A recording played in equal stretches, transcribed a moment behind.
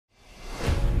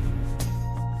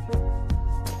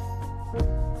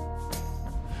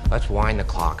Let's wind the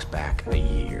clocks back a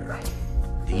year.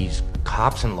 These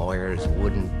cops and lawyers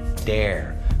wouldn't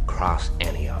dare cross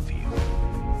any of you.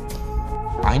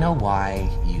 I know why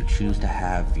you choose to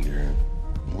have your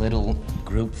little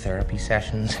group therapy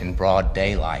sessions in broad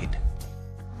daylight.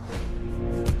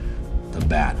 The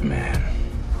Batman.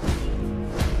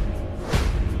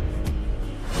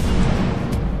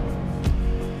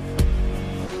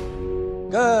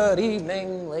 Good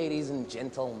evening, ladies and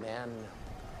gentlemen.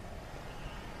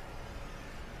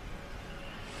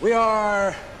 We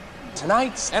are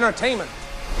tonight's entertainment.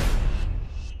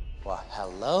 Well,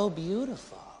 hello,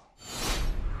 beautiful.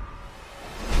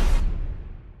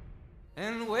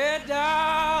 And we're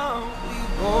down we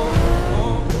go.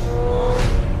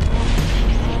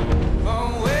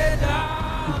 We're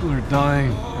down. People are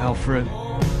dying, Alfred.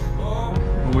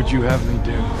 What would you have me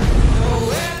do?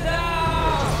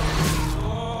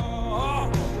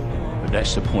 But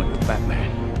that's the point with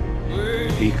Batman.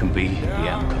 He can be the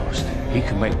outcast. He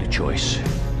can make the choice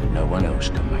that no one else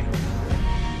can make.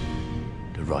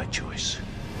 The right choice.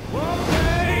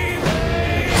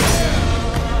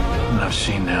 And I've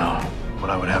seen now what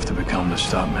I would have to become to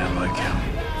stop men like him.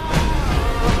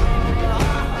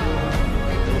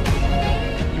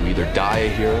 You either die a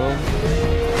hero,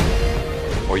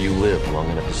 or you live long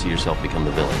enough to see yourself become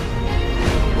the villain.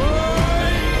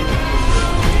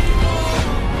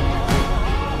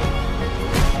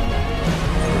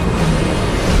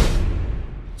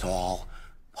 It's all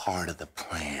part of the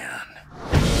plan.